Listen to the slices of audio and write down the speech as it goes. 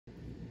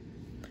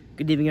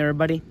Good evening,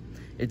 everybody.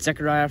 It's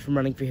Zechariah from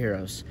Running for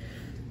Heroes.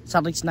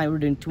 Sadly, tonight we're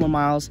doing 2 more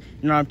miles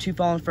in honor of 2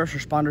 fallen first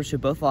responders who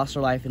both lost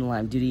their life in the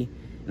line of duty.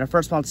 And our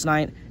first mile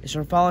tonight is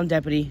for fallen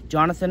deputy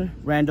Jonathan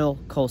Randall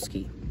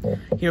Koleski.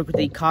 He worked with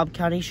the Cobb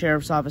County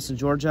Sheriff's Office in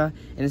Georgia,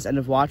 and his end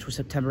of watch was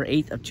September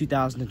 8th of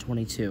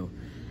 2022,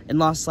 and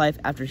lost life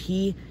after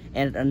he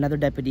and another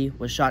deputy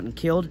was shot and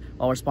killed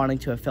while responding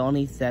to a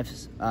felony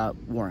theft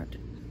warrant.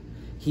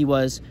 He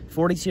was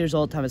 42 years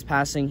old at the time of his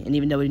passing, and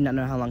even though we do not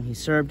know how long he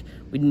served,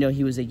 we do know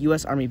he was a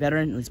U.S. Army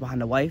veteran and leaves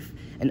behind a wife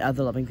and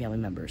other loving family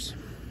members.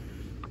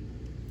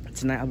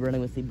 Tonight I'll be running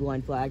with the blue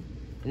line flag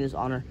in his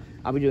honor.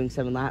 I'll be doing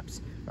 7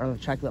 laps around the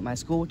track at my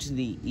school, which is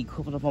the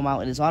equivalent of 1 mile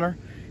in his honor,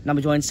 and I'll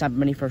be joined by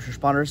many first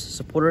responders,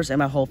 supporters, and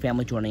my whole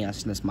family joining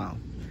us in this mile.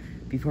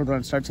 Before the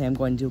run starts, I am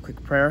going to do a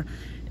quick prayer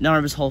in honor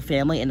of his whole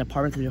family and the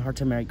department through the hard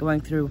time Mary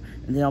going through,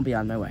 and then I'll be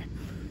on my way.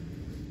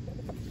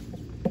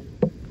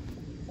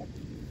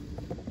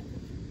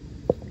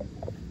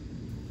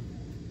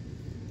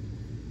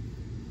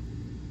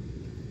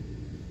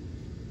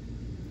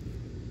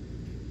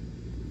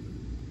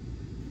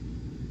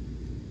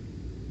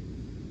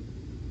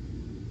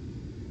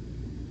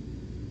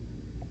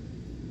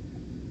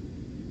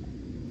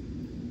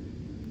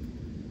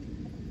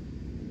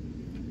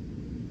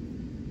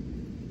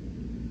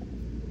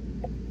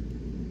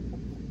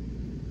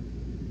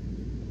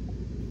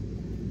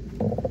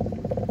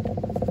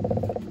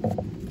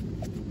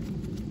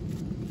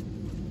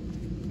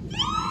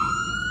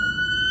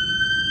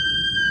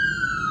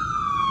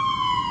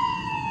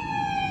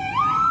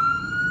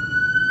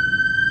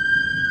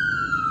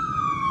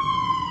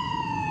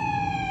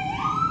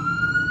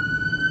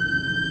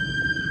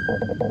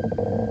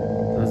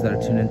 Those that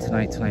are tuned in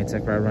tonight,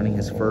 Zechariah running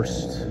his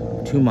first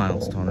 2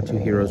 miles to honor 2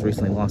 heroes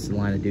recently lost in the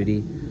line of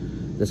duty.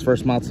 This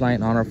first mile tonight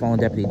in honor of fallen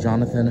deputy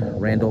Jonathan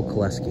Randall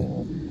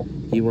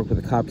Koleski. He worked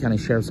with the Cobb County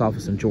Sheriff's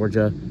Office in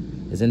Georgia.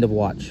 His end of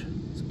watch,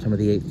 September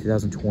the 8th,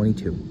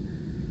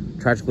 2022.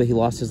 Tragically, he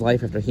lost his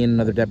life after he and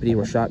another deputy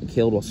were shot and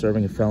killed while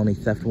serving a felony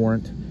theft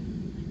warrant.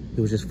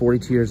 He was just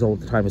 42 years old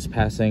at the time of his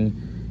passing,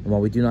 and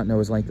while we do not know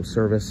his length of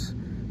service,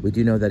 we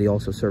do know that he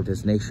also served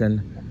his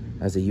nation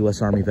as a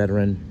U.S. Army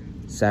veteran.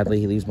 Sadly,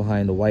 he leaves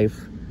behind a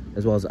wife,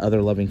 as well as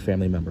other loving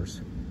family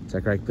members.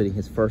 Zechariah completing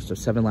his first of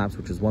 7 laps,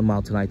 which is 1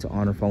 mile tonight, to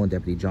honor fallen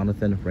deputy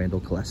Jonathan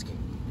Randall Koleski.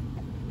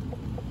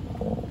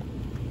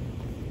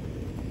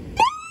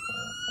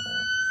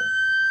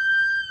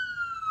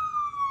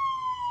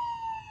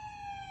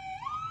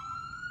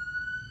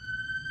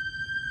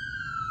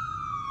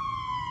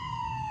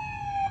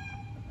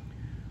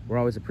 We're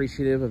always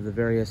appreciative of the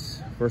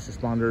various first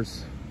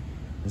responders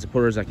and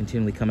supporters that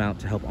continually come out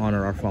to help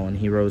honor our fallen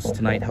heroes.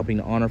 Tonight, helping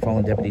to honor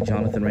fallen deputy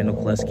Jonathan Randall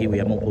Koleski, we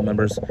have multiple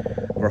members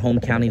of our home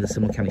county, the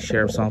Seminole County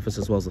Sheriff's Office,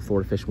 as well as the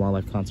Florida Fish and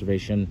Wildlife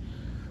Conservation.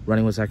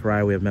 Running with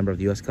Zechariah, we have a member of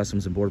the U.S.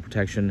 Customs and Border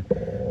Protection.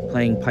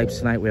 Playing pipes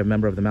tonight, we have a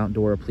member of the Mount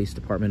Dora Police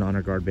Department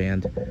Honor Guard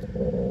Band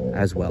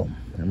as well.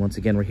 And once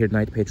again, we're here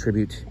tonight to pay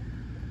tribute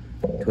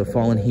to a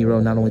fallen hero,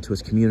 not only to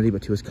his community,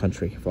 but to his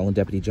country. Fallen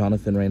deputy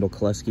Jonathan Randall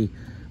Koleski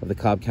of the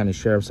Cobb County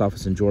Sheriff's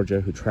Office in Georgia,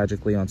 who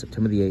tragically on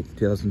September the 8th,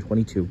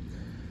 2022,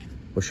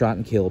 was shot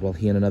and killed while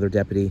he and another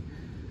deputy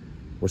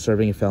were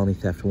serving a felony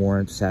theft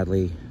warrant.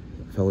 Sadly,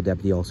 a fellow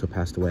deputy also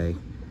passed away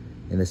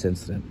in this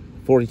incident.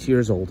 42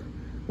 years old,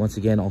 once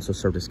again also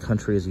served his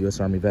country as a U.S.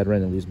 Army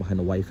veteran and leaves behind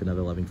a wife and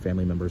other loving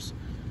family members.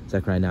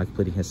 Zechariah now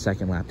completing his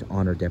 2nd lap to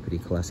honor Deputy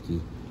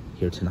Koleski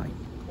here tonight.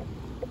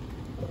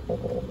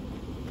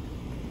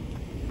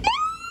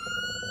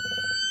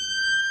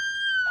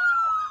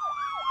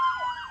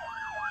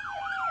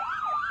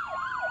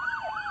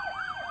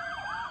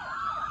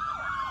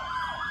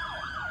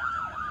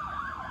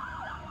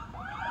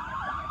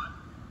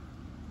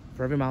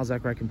 For every mile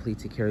Zechariah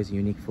completes, he carries a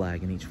unique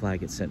flag, and each flag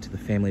gets sent to the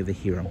family of the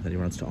hero that he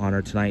runs to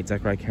honor. Tonight,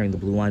 Zechariah carrying the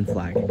blue line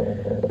flag.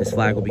 This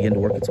flag will begin to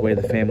work its way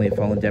to the family of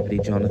fallen deputy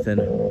Jonathan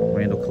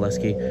Randall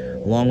Koleski,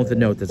 along with the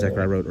note that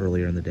Zechariah wrote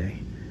earlier in the day.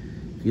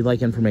 If you'd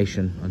like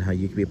information on how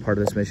you can be a part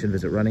of this mission,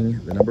 visit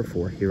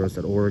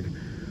running4heroes.org.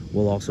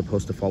 We'll also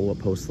post a follow-up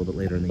post a little bit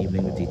later in the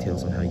evening with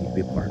details on how you can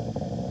be a part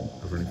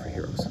of Running for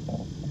Heroes.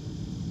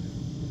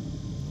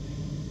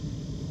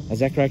 As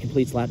Zechariah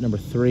completes lap number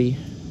 3,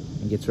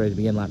 and gets ready to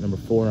begin lap number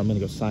 4, I'm going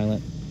to go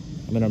silent.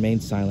 I'm going to remain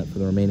silent for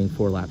the remaining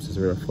 4 laps as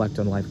we reflect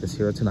on life of this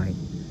hero tonight,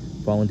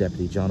 fallen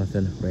deputy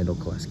Jonathan Randall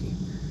Koleski.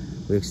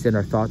 We extend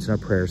our thoughts and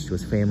our prayers to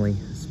his family,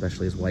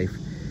 especially his wife,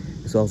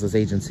 as well as his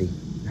agency,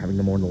 having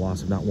to mourn the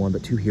loss of not 1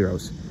 but 2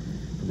 heroes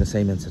from the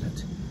same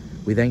incident.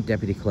 We thank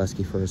Deputy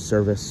Koleski for his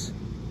service.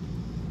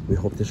 We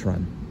hope this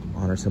run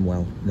honors him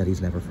well and that he's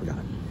never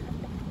forgotten.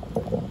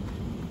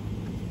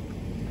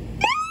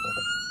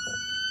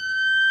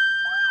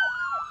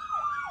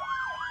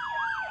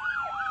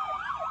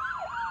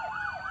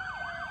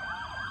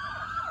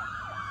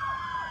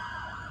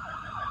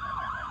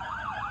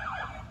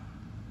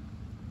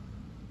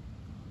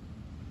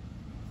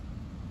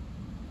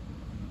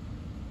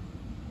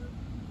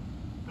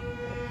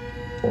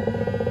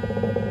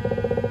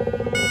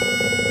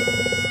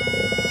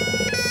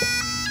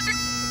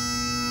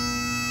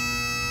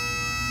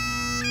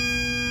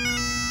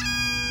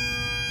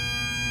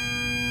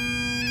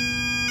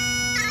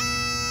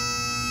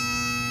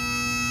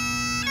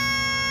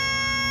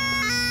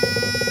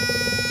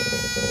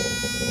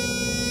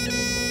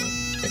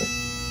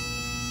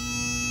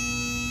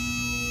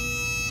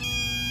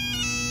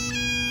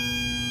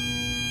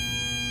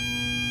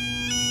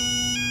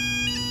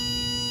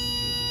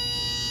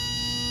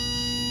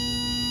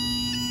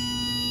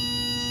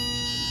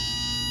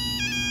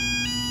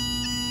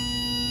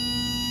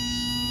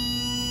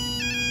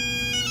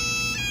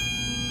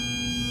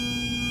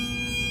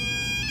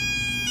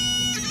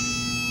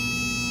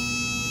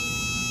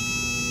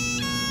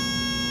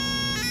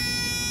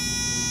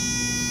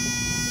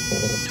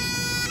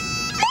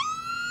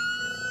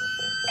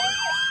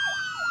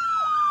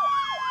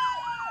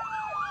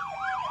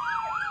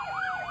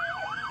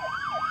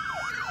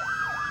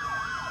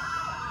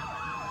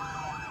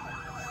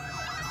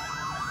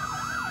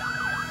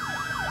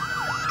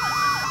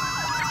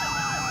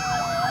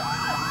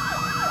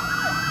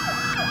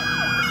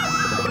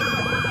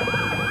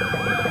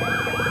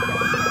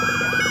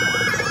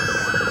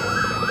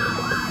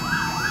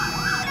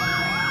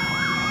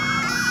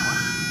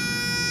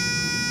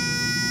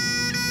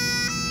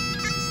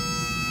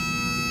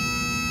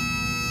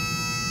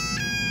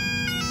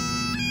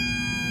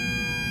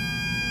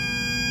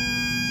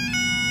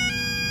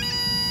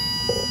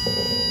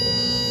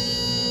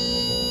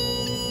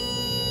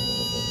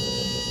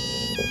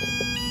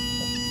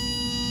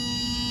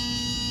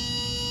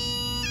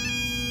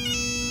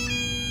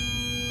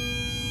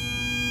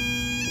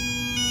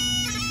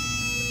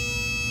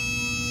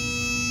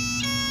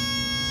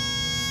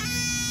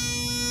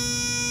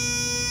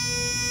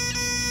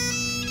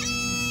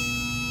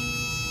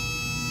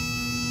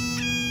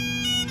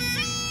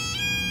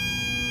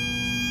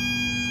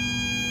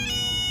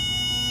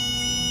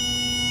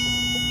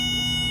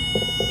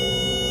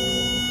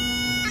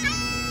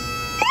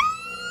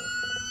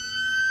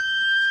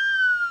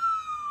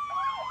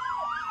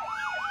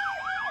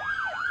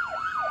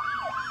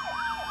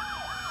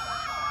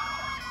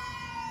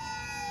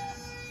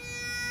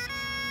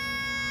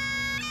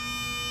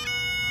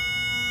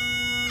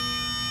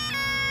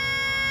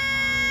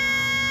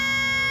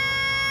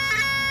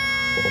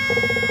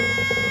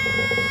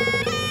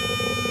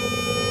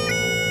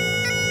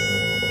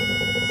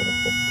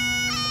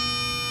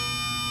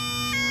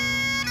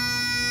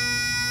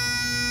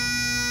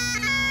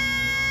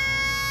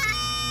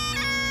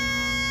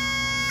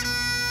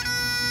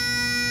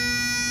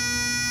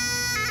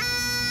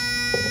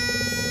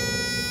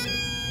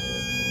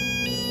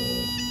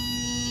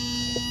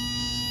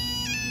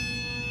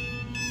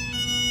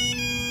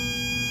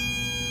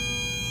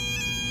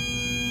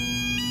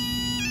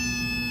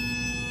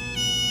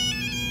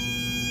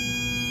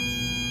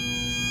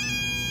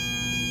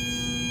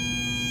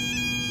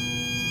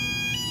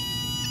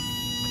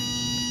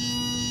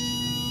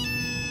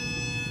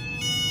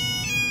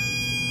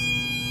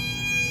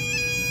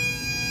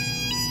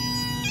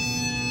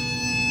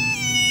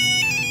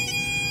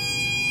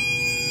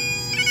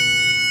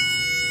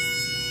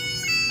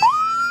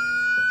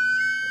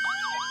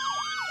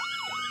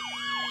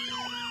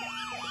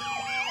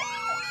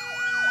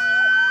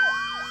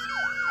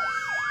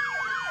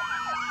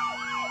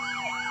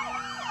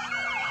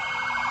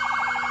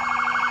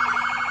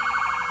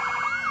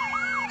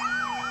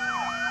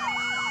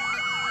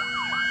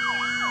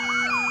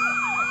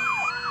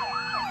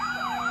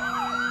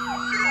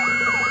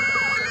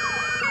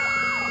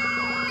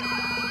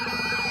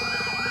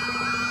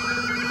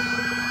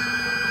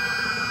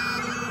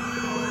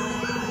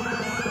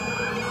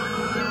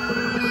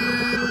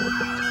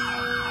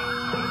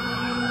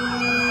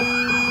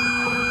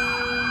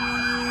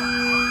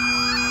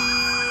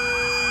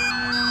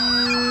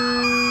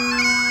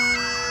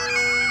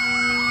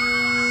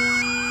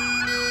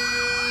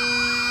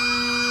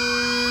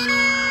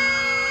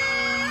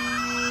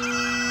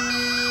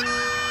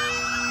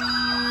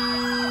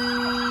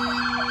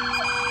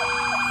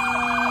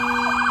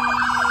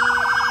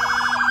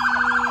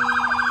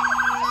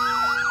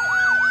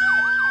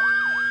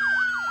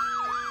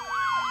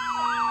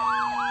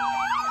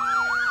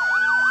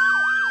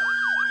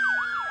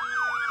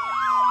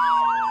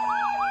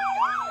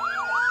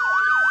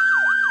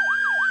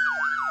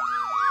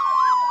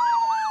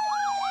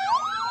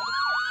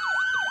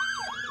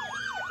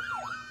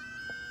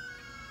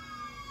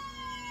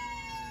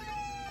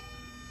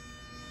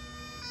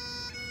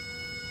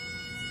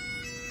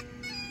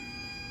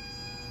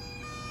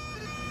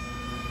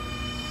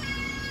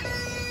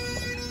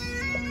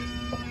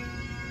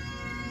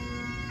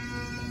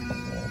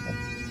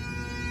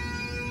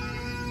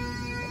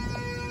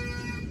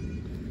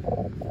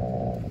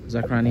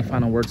 Zachariah, any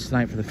final words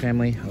tonight for the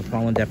family of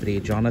fallen deputy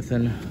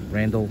Jonathan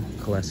Randall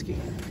Koleski?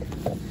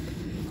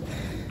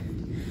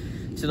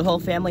 To the whole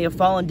family of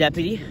fallen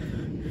deputy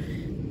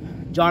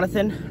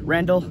Jonathan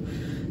Randall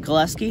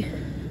Koleski,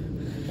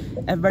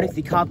 everybody at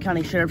the Cobb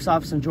County Sheriff's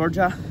Office in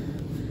Georgia,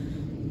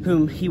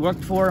 whom he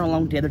worked for,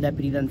 along with the other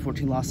deputy that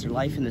unfortunately lost their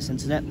life in this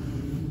incident,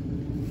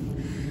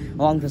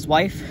 along with his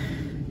wife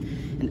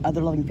and other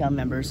loving family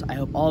members, I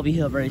hope all of you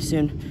heal very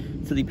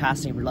soon through the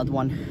passing of your loved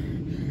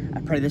one.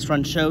 I pray this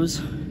run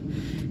shows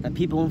that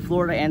people in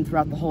Florida and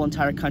throughout the whole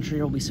entire country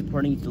will be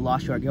supporting you through the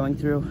loss you are going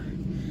through.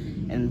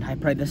 And I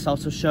pray this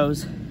also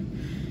shows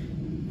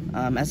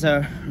as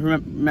a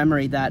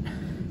memory that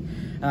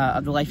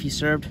of the life he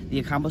served, the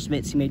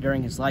accomplishments he made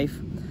during his life.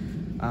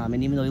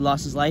 And even though he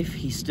lost his life,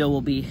 he still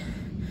will be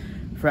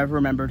forever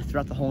remembered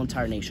throughout the whole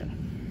entire nation.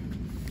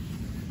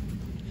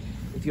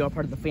 If you are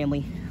part of the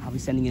family, I'll be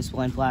sending you this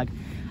flying flag.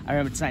 I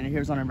remember tonight your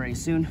hero's honor very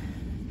soon,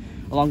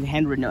 along with the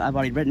handwritten note I've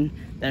already written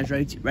that is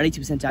ready to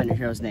be sent out in your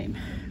hero's name.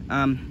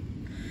 I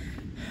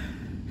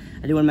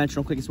do want to mention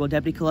real quick as well,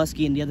 Deputy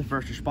Koleski and the other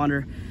first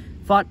responder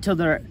fought till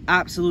their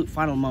absolute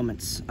final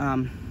moments.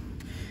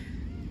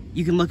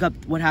 You can look up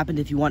what happened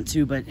if you want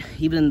to, but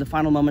even in the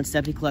final moments,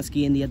 Deputy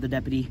Koleski and the other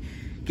deputy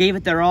gave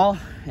it their all,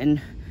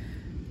 and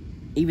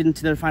even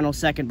to their final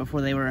second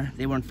before they were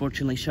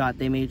unfortunately shot,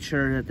 they made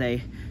sure that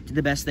they did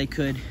the best they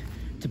could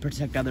to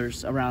protect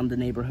others around the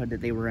neighborhood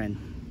that they were in.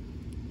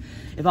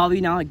 If all of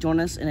you now like join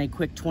us in a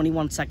quick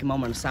 21-second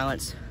moment of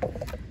silence,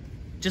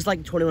 just like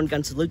the 21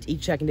 gun salute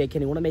each second day,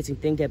 Kenny, what an amazing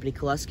thing Deputy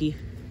Koleski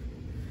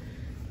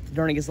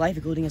during his life,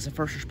 including as a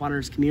first responder in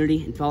his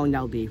community, and following that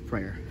will be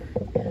prayer.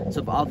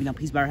 So if all of you now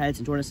please bow our heads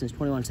and join us in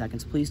 21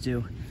 seconds, please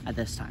do at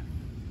this time.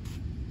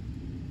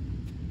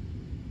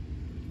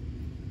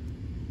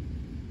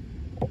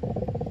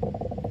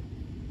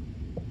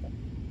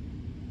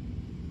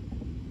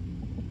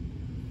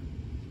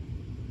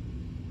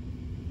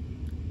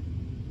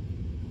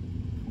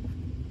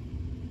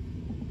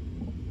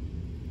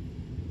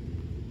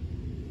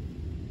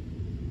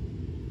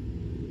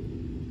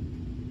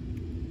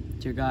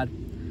 Dear God,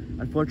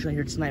 unfortunately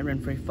here tonight we're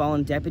in for a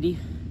fallen Deputy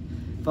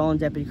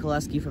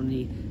Koleski from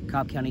the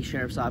Cobb County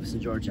Sheriff's Office in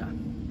Georgia.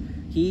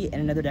 He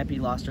and another deputy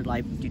lost their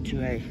life due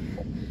to a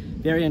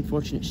very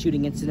unfortunate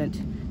shooting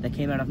incident that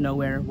came out of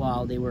nowhere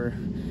while they were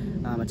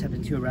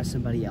attempting to arrest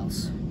somebody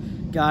else.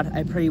 God,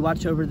 I pray you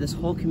watch over this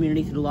whole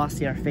community through the loss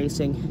they are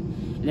facing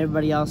and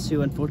everybody else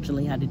who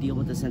unfortunately had to deal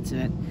with this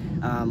incident.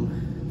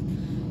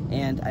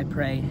 And I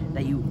pray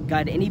that you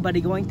guide anybody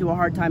going through a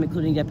hard time,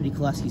 including Deputy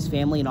Koleski's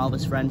family and all of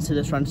his friends, to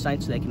this run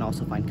tonight so they can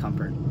also find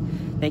comfort.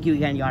 Thank you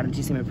again, God. In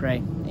Jesus' name I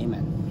pray.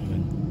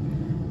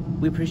 Amen.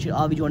 We appreciate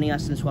all of you joining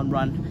us in this one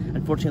run.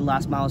 Unfortunately, the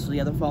last mile is for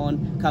the other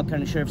fallen Cobb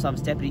County Sheriff's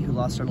Office deputy who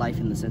lost their life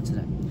in this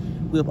incident.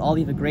 We hope all of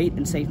you have a great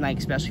and safe night,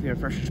 especially if you're a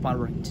first responder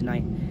working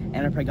tonight.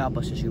 And I pray God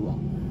blesses you all.